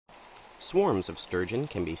Swarms of sturgeon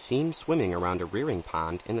can be seen swimming around a rearing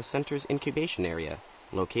pond in the center's incubation area,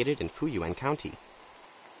 located in Fuyuan County.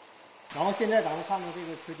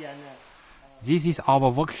 This is our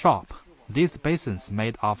workshop. These basins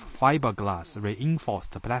made of fiberglass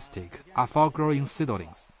reinforced plastic are for growing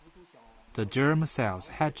seedlings. The germ cells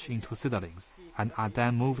hatch into seedlings and are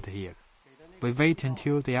then moved here. We wait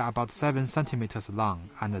until they are about 7 centimeters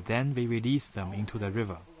long and then we release them into the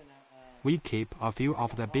river. We keep a few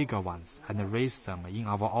of the bigger ones and raise them in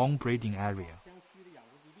our own breeding area.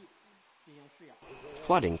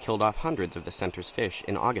 Flooding killed off hundreds of the center's fish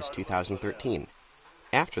in August 2013.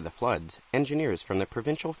 After the floods, engineers from the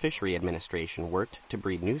Provincial Fishery Administration worked to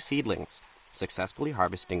breed new seedlings, successfully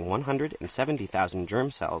harvesting 170,000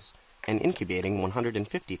 germ cells and incubating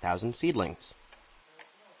 150,000 seedlings.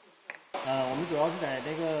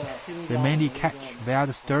 We mainly catch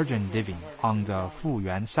wild sturgeon living on the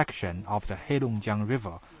Fuyuan section of the Heilongjiang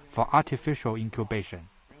River for artificial incubation.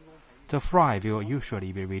 The fry will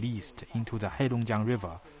usually be released into the Heilongjiang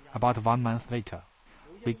River about 1 month later.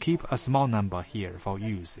 We keep a small number here for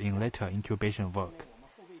use in later incubation work.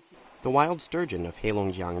 The wild sturgeon of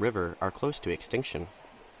Heilongjiang River are close to extinction.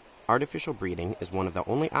 Artificial breeding is one of the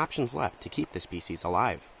only options left to keep the species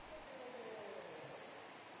alive.